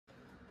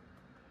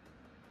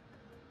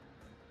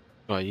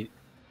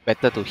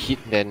Better to hit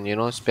than, you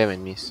know, spam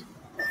and miss.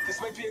 This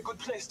might be a good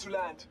place to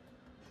land.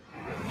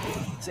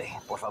 Sí,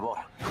 por favor.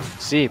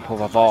 Sí, por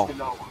favor.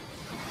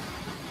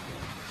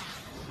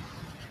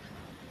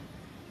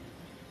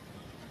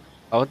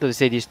 I wanted to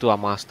say these two are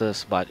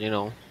masters, but you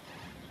know,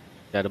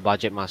 they're the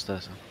budget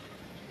masters.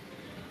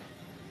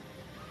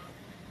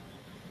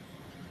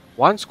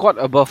 One squad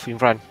above in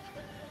front.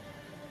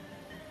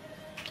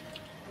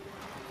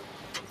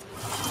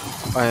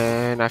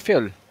 And I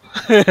fail.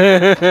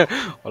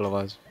 All of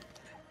us.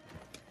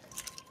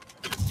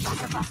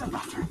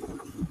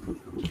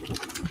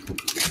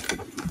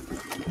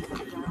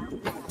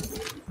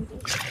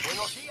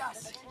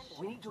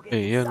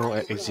 Hey, you know,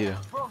 exit.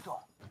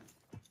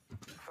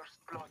 First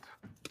blood.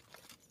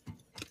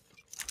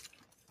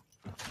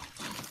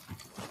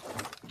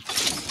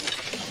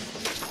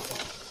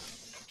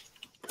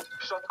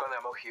 Shotgun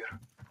ammo here.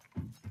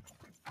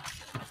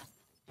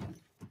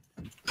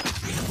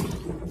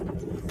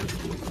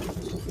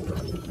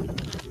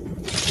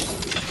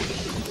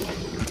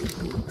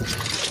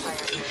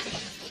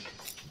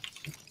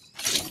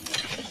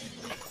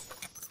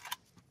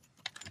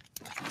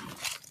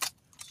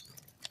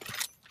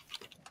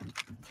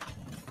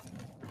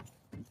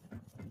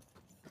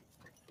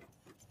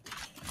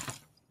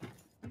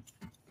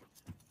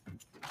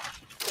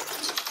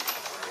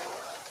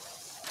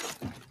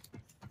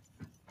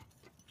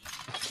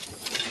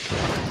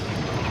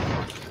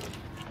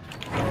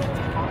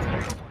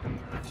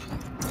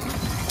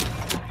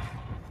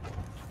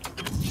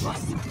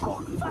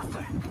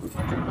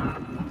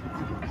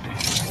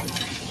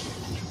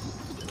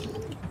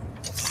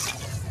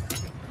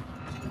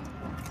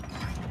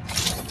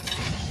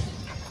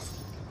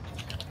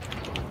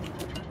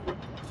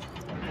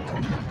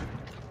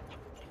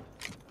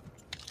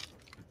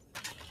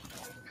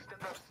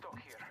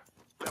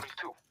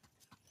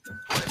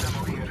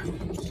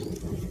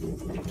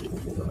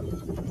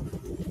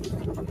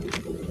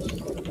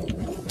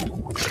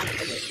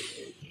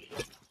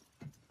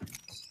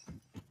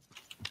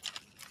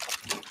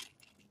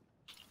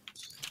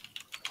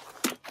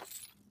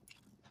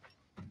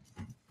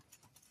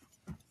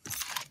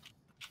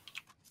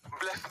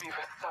 Bless me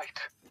with sight.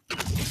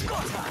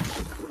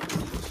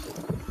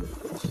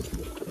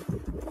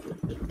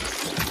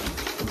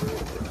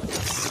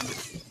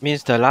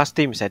 Means the last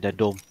team is at the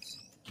dome.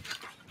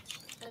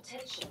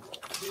 Attention,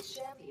 the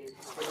champion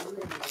has been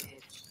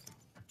eliminated.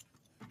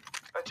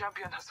 A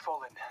champion has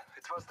fallen.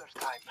 It was their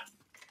time.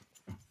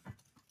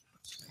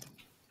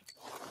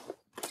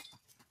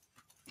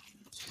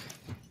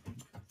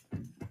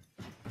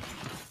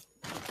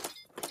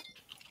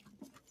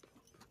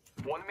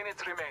 One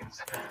minute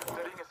remains. The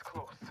ring is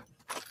close.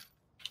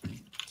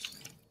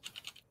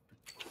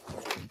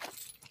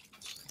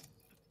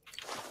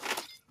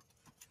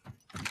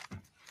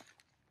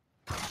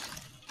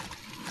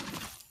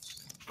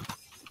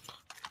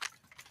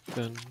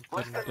 The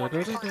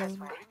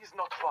ring is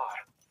not far.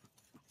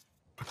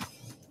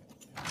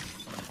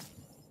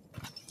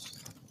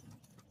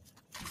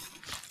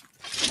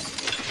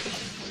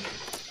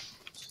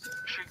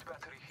 Shield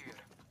battery here.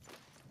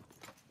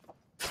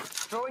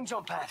 Throwing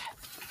jump pad.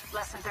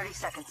 Less than 30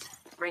 seconds.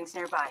 Rings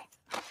nearby.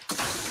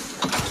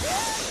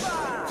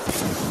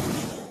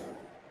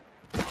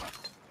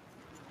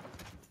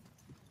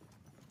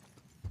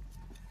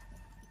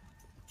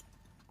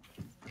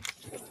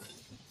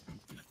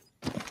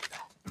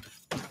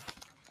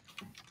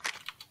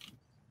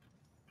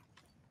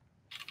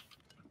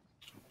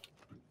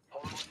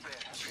 Almost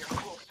there. We are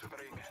close to the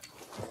ring.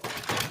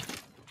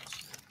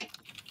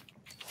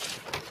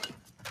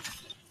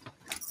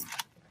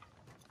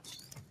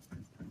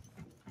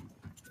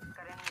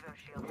 Got an Evo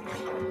shield.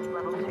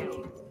 Level 2.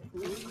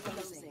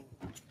 Closing.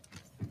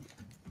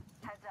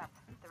 Heads up.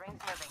 The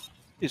ring's moving.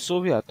 It's so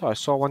weird. I thought I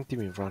saw one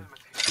team in front.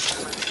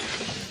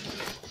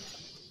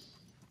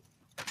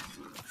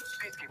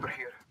 Peacekeeper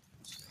here.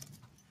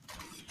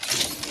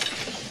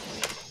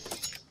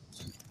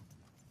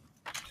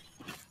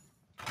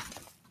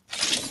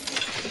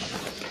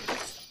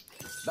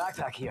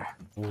 Backpack here.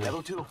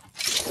 Level 2.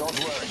 Don't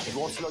worry, it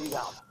won't slow you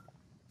down.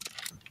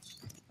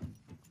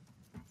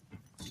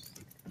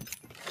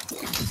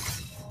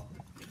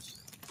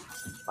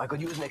 I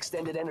could use an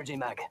extended energy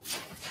mag.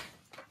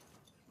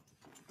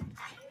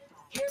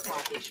 Care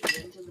package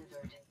being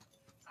delivered.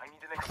 I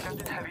need an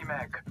extended heavy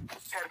mag.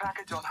 Care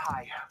package on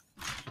high.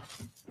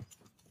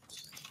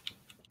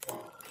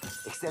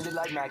 Extended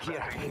light mag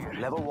here.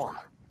 Level 1.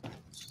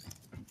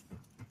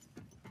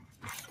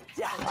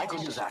 Yeah, I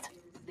could use that.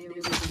 There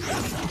is a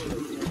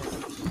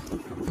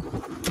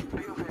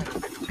Be aware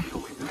of the kill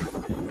leader.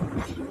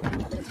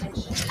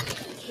 attention.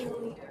 Kill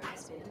leader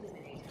has been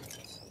eliminated.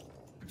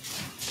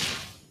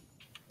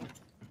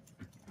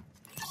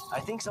 I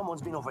think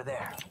someone's been over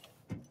there.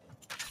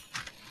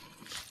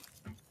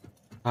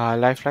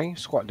 Lifeline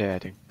squad there, I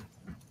think.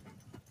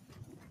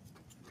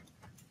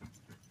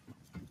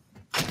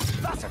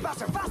 Faster,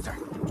 faster, faster!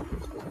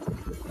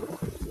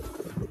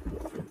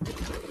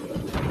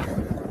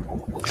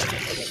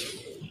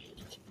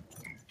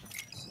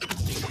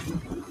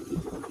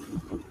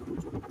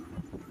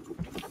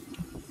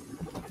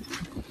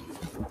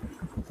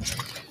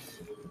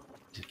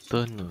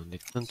 turn. They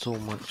turn so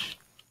much.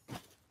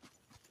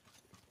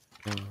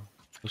 Yeah.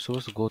 We're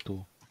supposed to go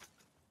to.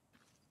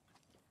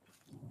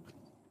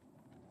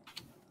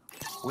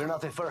 We're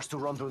not the first to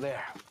run through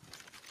there.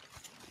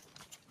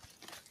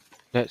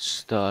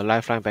 That's the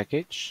lifeline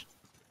package.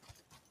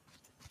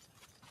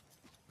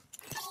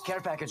 Care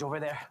package over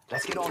there.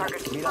 Let's get on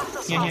it. Meet up.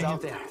 Yeah, Someone's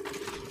out there.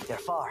 They're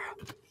far.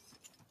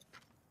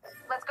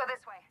 Let's go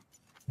this way.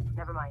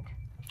 Never mind.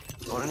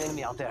 Got an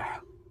enemy out there.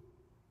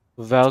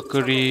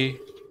 Valkyrie,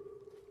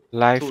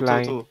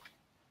 lifeline. Two.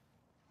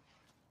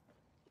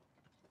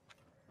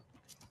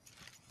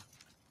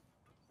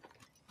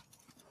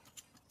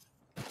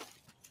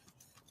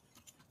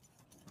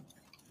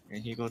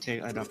 And he go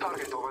take Adam.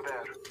 Target over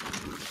there.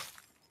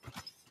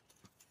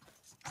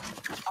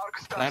 Arc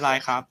ไล่ stash. ไล่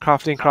ครับ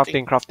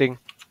Crafting.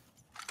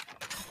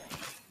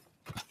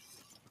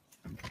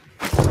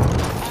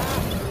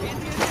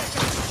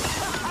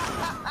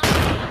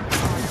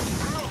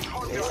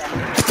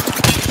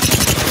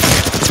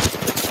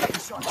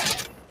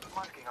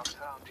 Marking our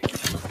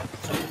surroundings.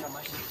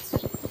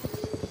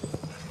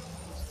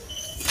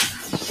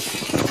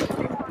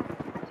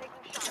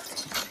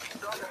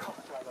 Rather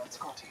hostile on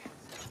Scotty.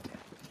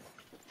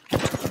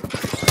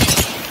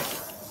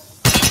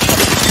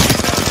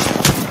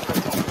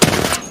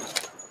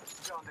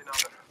 Downed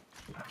another.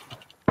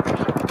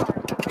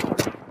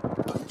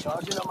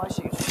 Charging on my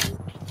shield.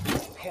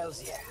 Hells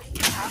yeah.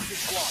 Half the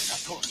squad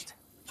are toast.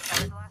 That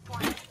was the last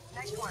one.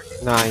 Next one.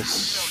 Nice.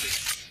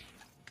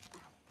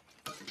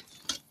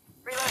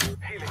 Reload.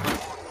 Healing.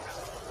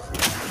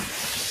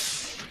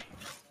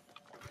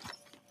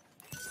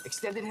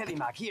 Extended heavy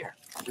mag here.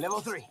 Level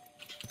 3.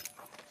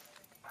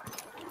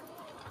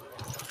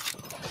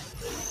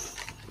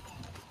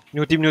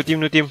 New team.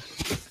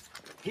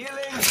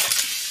 Healing.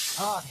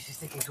 Ah, this is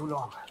taking too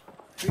long.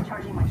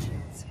 Recharging my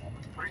shields.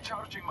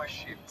 Recharging my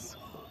shields.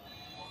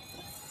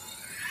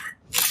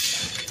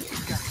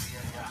 Scanning the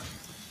area.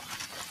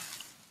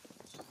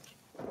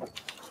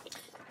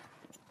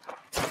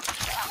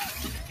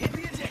 Hit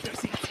the ejector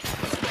seat.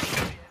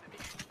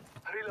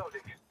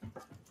 Reloading.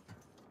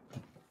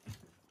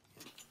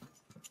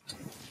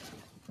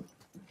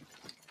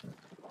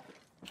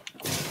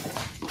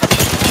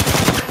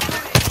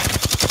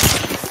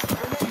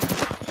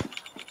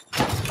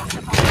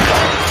 Recharging my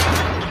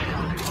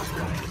shields.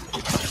 Good.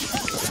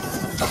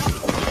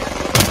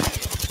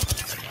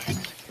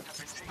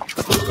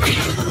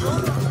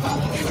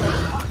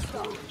 We're in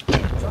stop.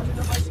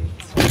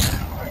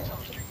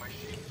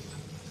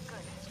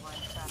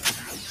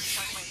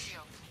 Recharge my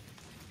shield.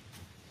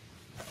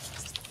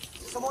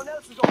 Someone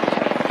else is over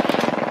there.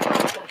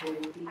 Weapon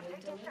being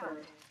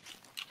delivered.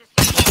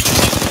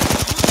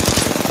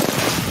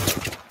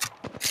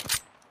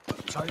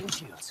 Charging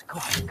shields.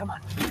 Come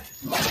on.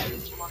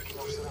 Marking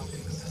our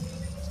surroundings.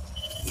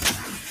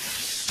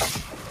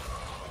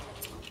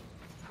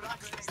 Frag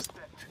grenade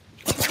set.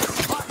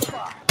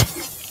 Hotspot.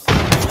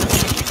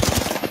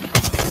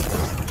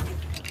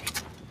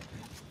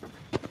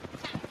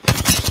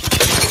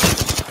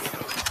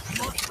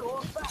 Must go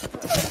faster.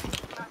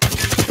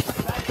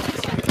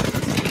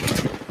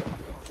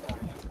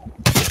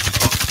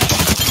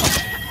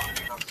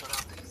 Marking our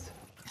surroundings.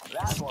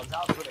 That one's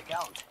out for the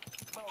count.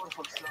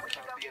 Powerful slaughter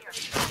of the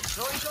enemy.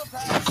 Throwing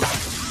compact.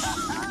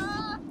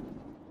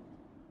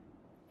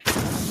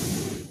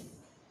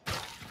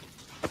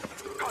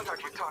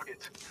 Contact with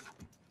target.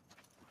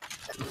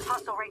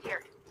 Hostile right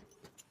here.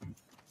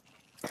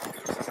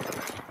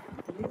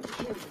 New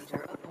kill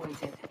leader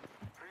appointed.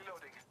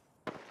 Reloading.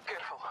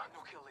 Careful,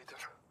 no kill leader.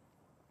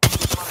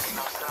 Marking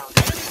our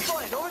surroundings.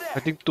 Spotted over there. I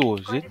think 2,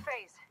 is Going it? to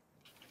phase.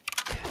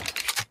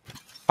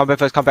 Come back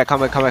first. Come back.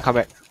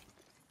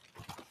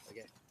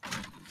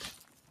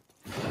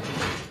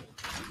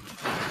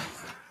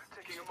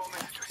 Taking a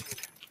moment to heal.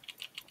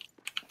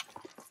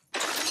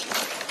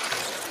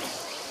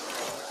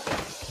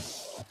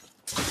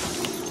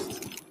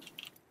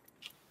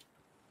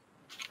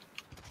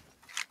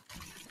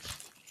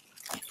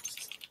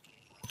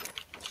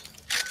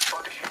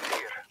 Body shield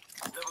here.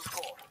 Level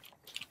 4.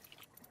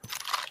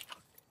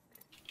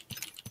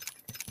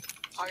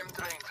 I am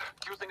drained.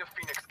 Using a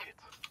Phoenix kit.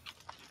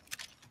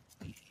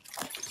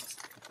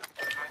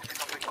 Might be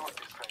something good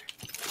this way.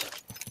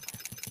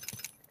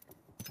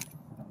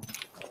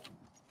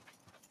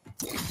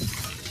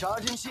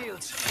 Charging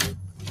shields.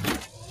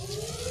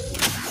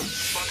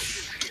 Body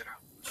shield here.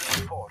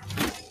 Level 4.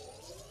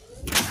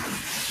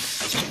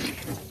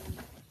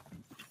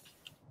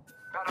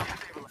 Got on the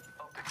table.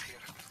 Optics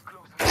here.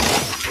 Closer.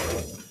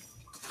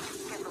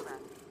 Cancel that.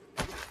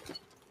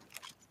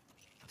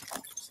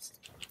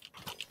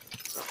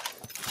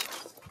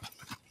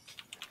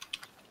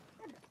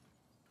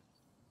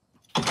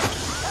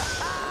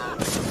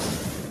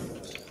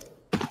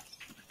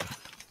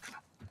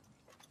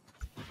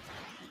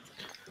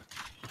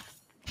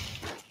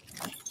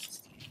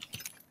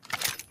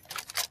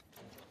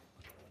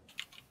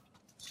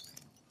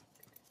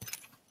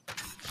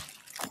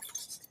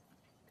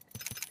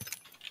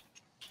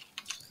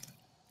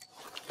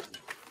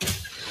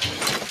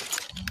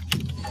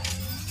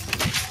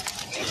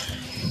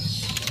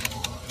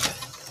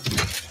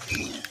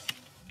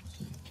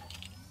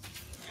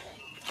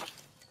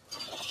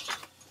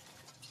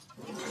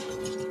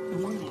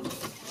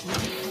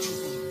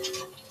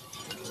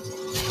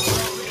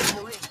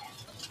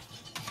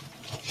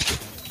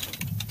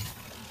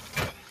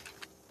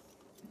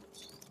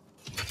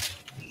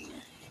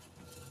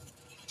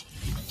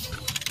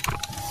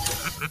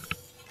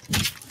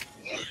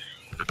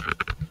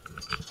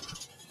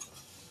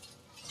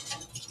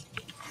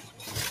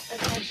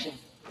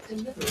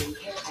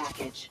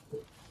 advantage.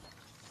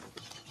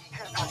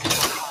 Care package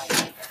on high.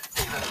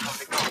 Signal from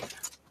the ground.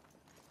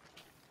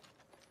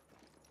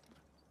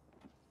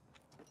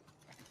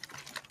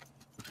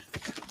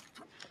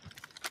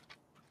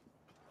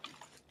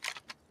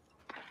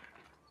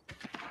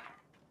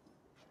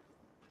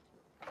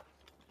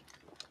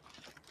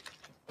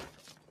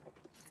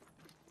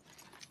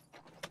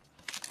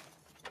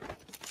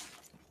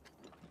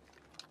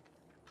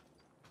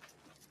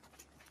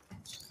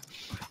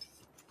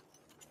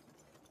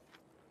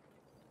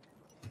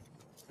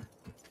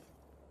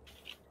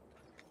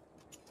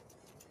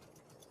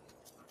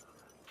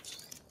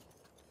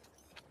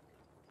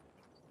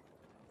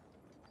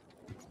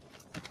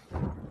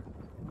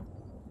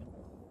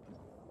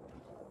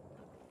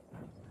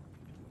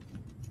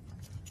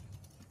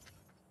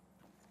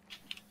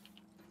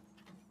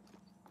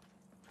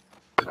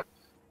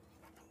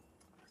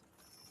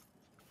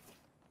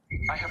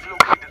 I have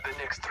located the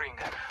next ring.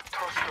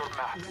 Trust your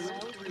maps.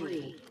 Round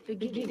 3.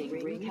 Beginning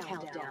ring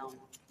countdown.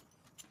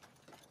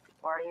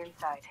 Already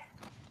inside.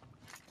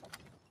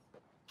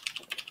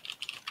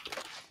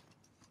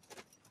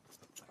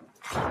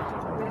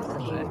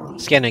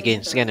 Scan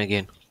again, scan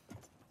again.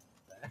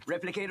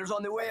 Replicators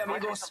on the way,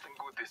 Might be amigos. something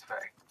good this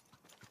way.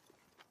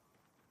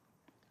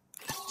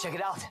 Check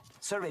it out.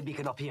 Survey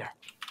beacon up here.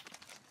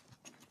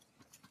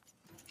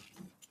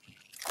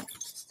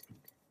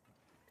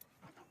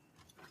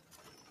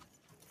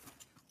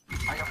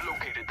 I have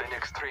located the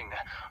next ring.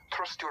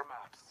 Trust your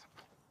maps.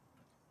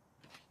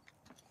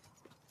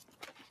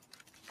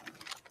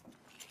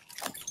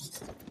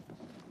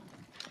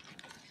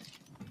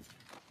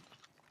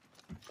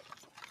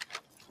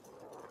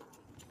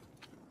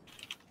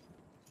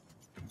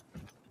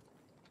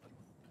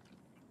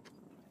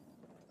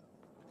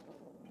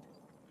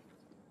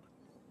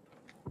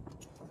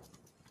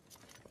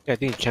 Yeah, I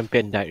think the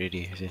champion died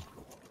already, is it?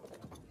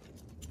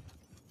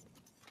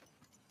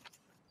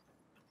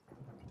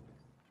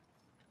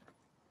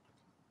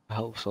 I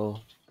hope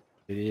so.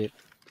 Did it?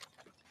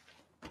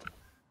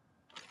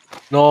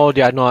 No,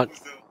 they are not.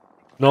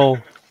 No,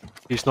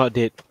 he's not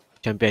dead.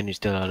 Champion is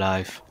still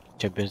alive.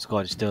 Champion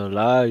squad is still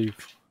alive.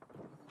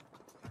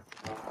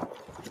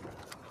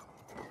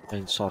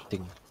 And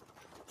sorting.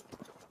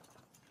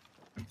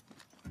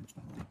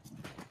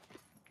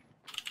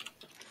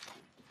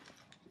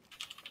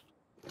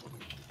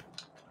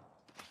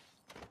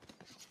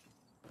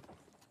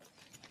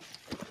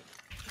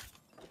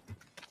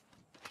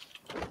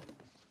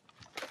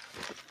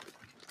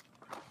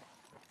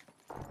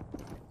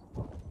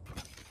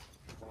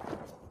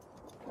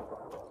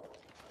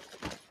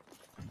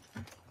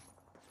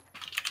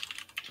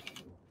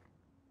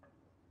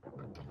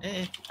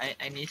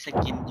 I need skin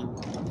you.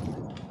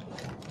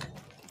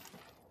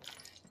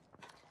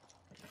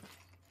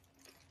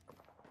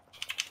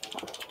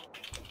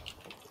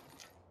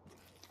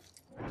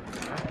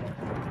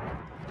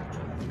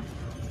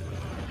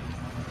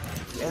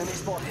 Enemy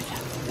spotted.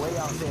 Way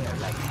out there,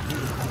 like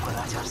little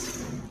cucarachas.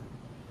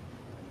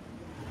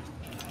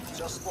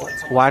 Just spotted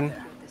someone One.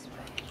 there.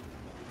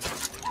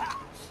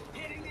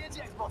 Hitting the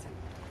eject button.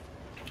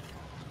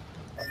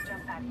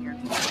 Jump out here.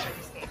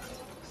 Escape.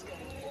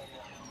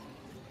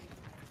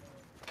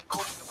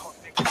 Calling the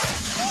convict.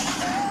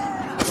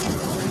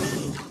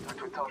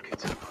 Contact with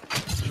target.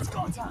 It's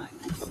go time.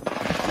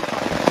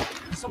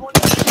 Someone.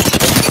 This is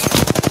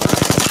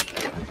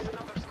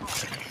another squad.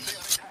 They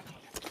are attacking.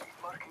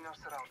 Marking our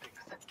surroundings.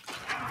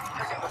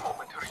 Taking a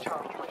moment to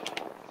recharge my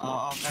shield.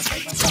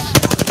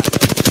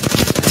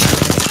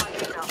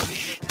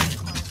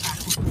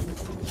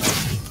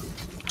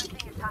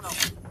 Placing a tunnel.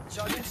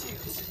 Charging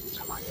shields.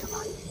 Come on, come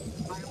on.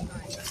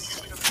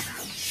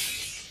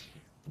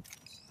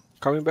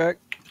 Coming back.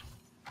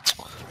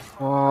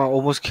 Oh,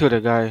 almost killed the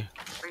guy.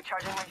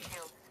 Recharging my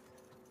shield.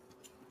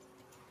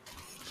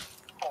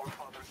 All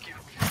Father, give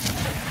me.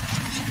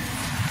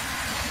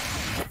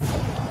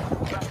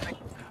 Blasting.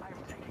 I am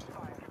taking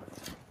fire.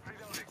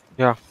 Reloading.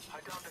 Yeah.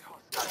 I downed a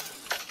hostile.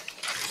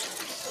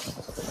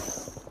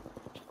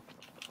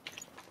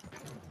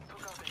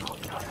 Took out a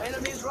hostile.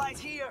 Enemies right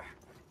here.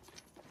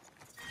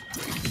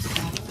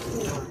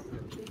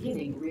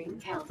 Beginning ring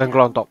countdown.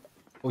 Bangalore on top.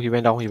 Oh, he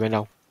went down, he went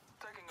down.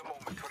 Taking a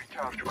moment to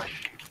recharge my shield.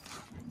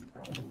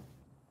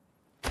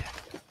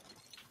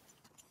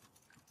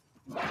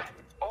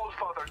 All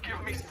Father,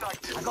 give me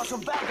sight. I got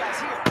some bad guys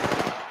here.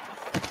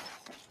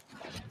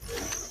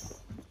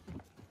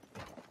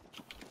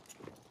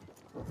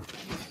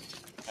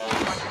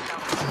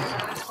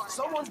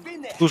 Someone's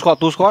been there. Two squad,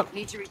 two squad.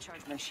 Need to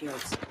recharge my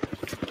shields.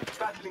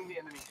 Battling the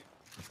enemy.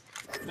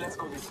 Let's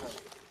go this way.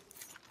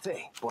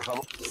 Sí, por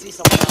favor. See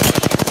someone else.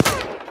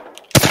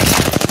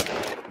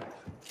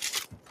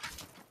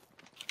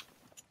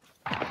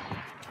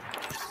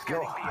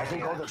 Yo, I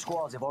think other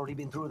squads have already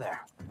been through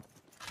there.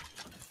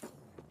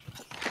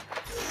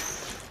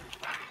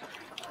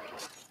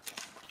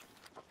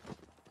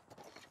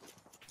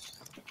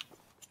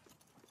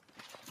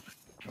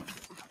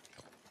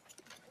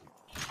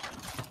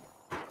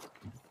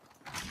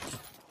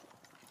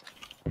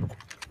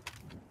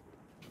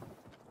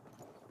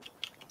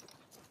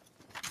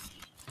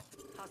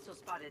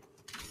 spotted.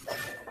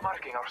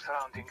 Marking our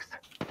surroundings.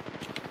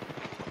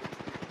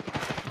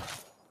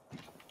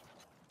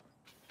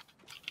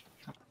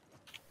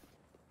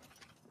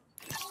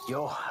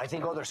 Yo, I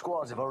think other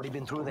squads have already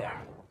been through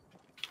there.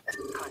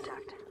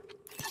 Contact.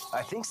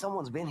 I think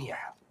someone's been here.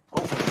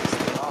 Hopefully they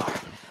still are,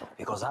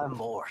 because I'm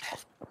bored.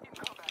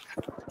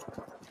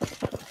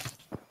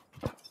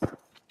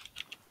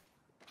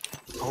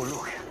 Oh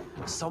look,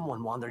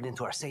 someone wandered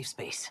into our safe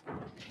space.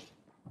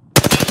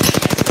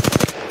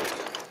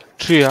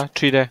 Three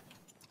there.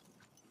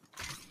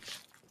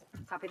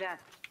 Copy that.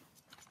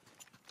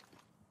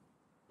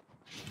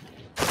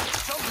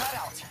 Jump that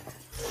out!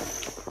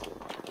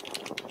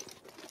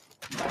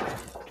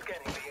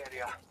 Scanning the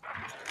area.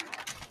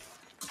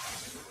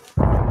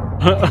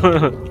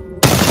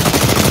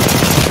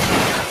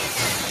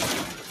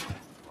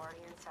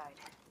 Already inside.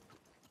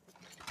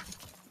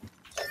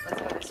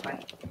 Let's go this way.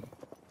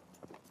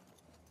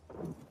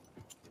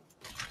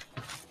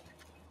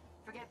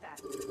 Forget that.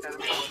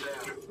 Enemy over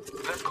there.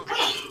 Let's go.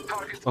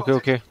 Target spotted. Okay,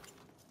 okay.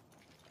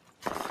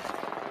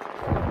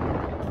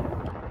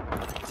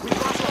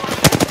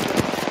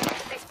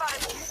 They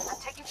spotted me. I'm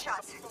taking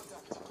shots.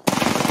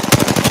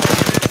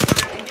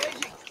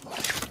 Engaging!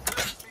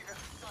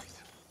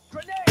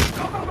 Grenade!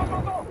 Go, go, go, go,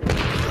 go!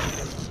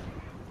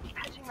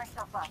 Patching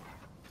myself up.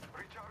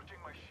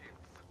 Recharging my shields.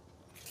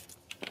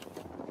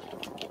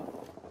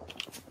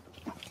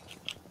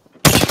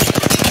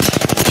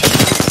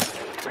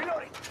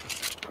 Reloading!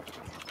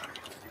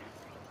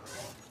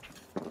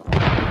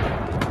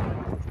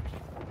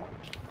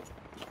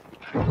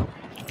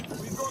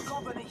 We've got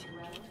company.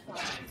 Round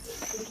 5.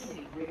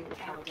 Beginning ring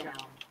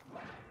countdown.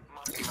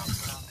 Marking our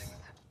surroundings.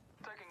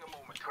 Taking a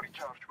moment to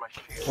recharge my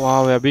shield.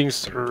 Wow, we are being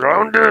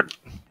surrounded.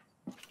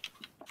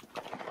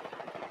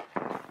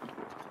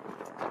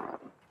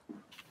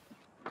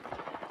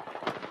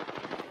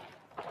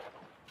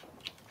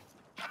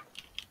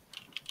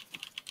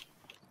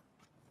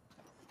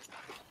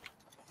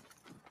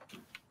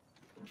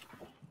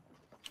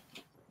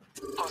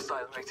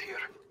 Hostile right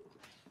here.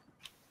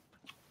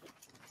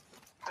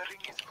 The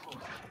ring is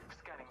close.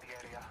 Scanning the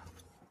area.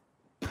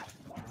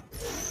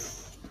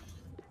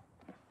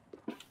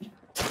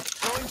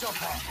 Throwing jump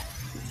pad.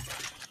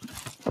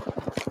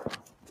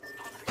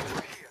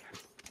 Over here.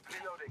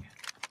 Reloading.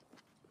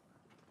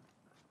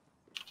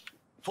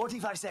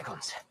 45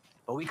 seconds.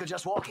 But we could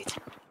just walk it.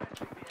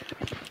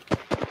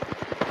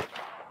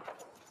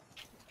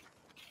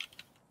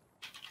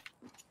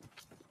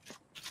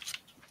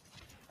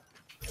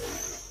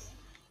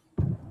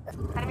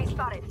 Enemy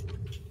spotted.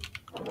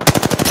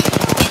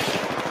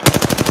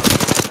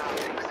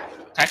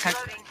 Crack.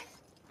 Reloading.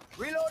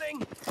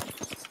 Reloading!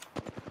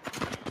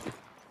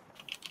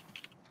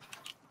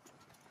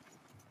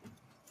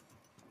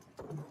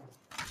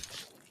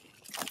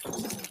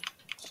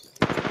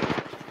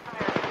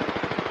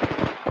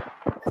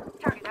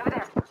 Target over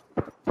there.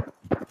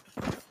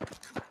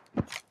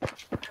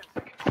 10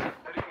 seconds.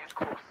 The ring is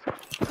close.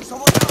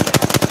 Someone down there!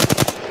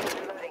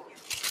 Reloading.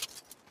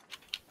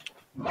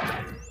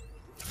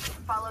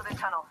 Follow the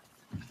tunnel.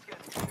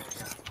 Scanning the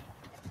area.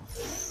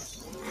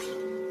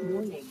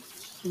 Warning.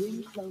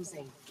 Ring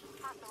closing.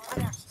 Hostile over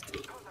there.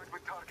 Contact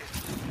with target.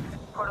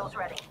 Portal's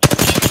ready.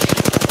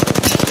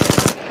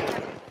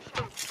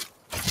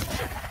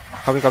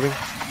 Coming.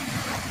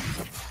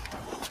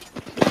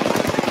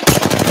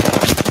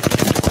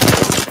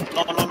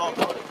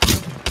 Low.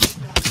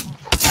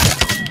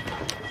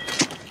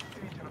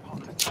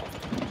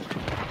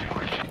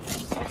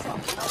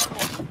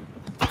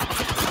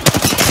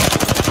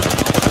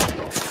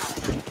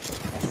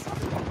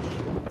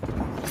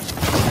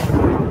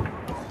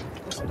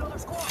 There's another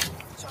squad!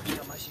 Charging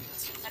up my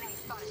shields. Enemy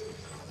spotted.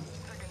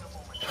 Taking a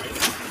moment.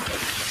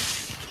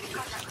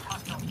 Contact with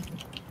hostile.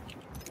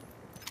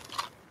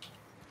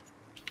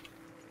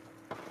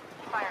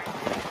 Firing.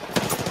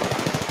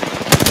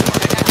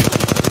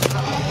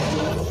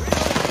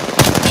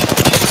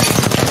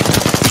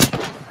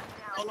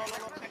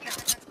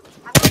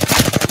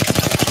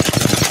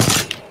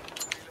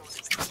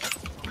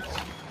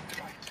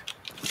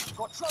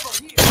 Got trouble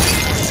here!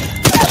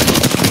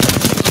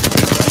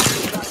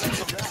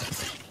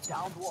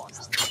 Downed one.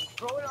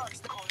 Throwing arcs.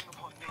 Calling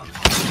upon me.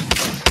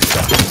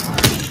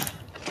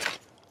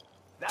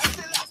 That's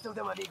the last of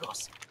them,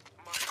 amigos.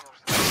 Marking our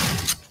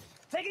surroundings.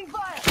 Taking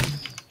fire!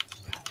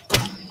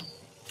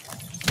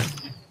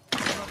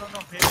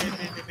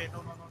 No.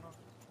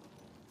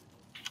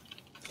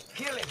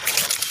 Killing.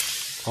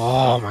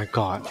 Oh my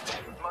god.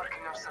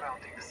 Marking our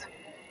surroundings.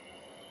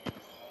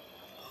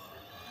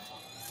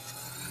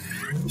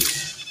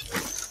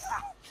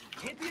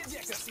 Hit the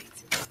ejector seat.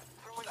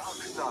 Throwing out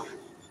star.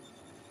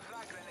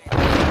 Flag grenade.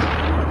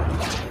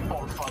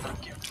 All father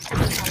gifts.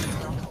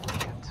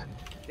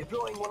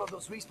 Deploying one of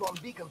those respawn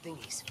beacon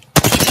thingies.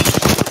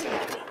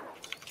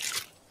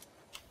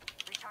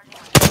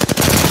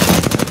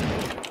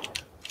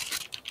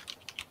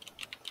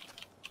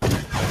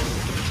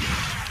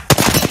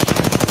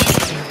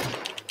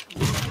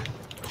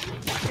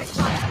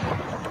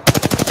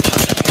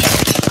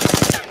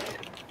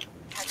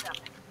 Heads up.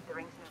 The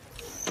ring's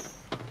moving.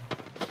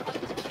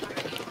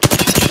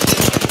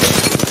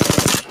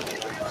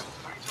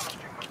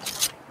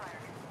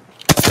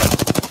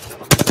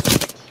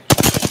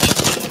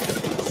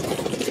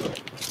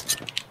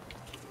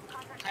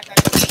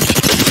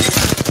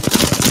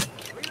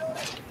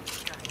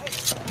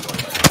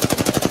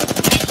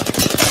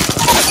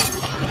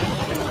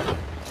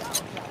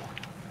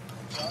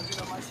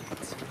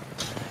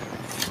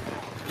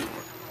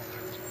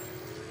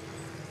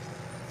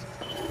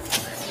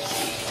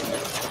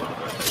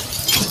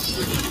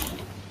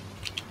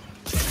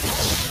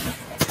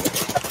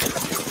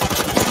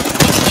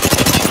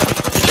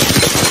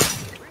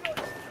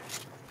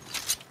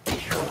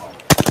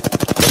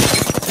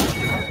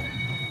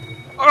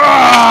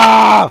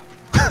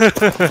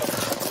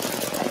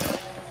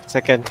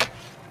 Second.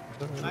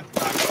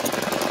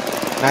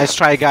 Nice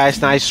try,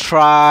 guys. Nice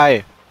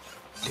try.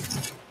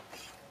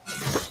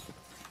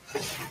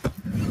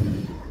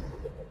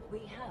 We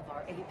have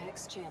our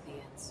Apex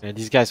champions. Yeah,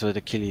 these guys were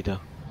the kill leader.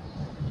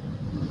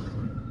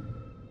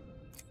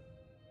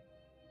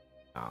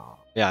 Oh,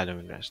 yeah, I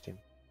don't rush him.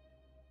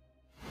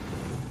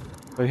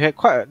 But we had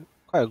quite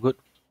a good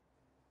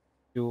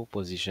few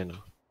position.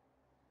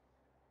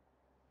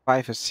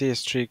 5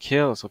 assists, 3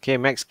 kills. Okay,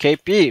 max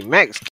KP. Max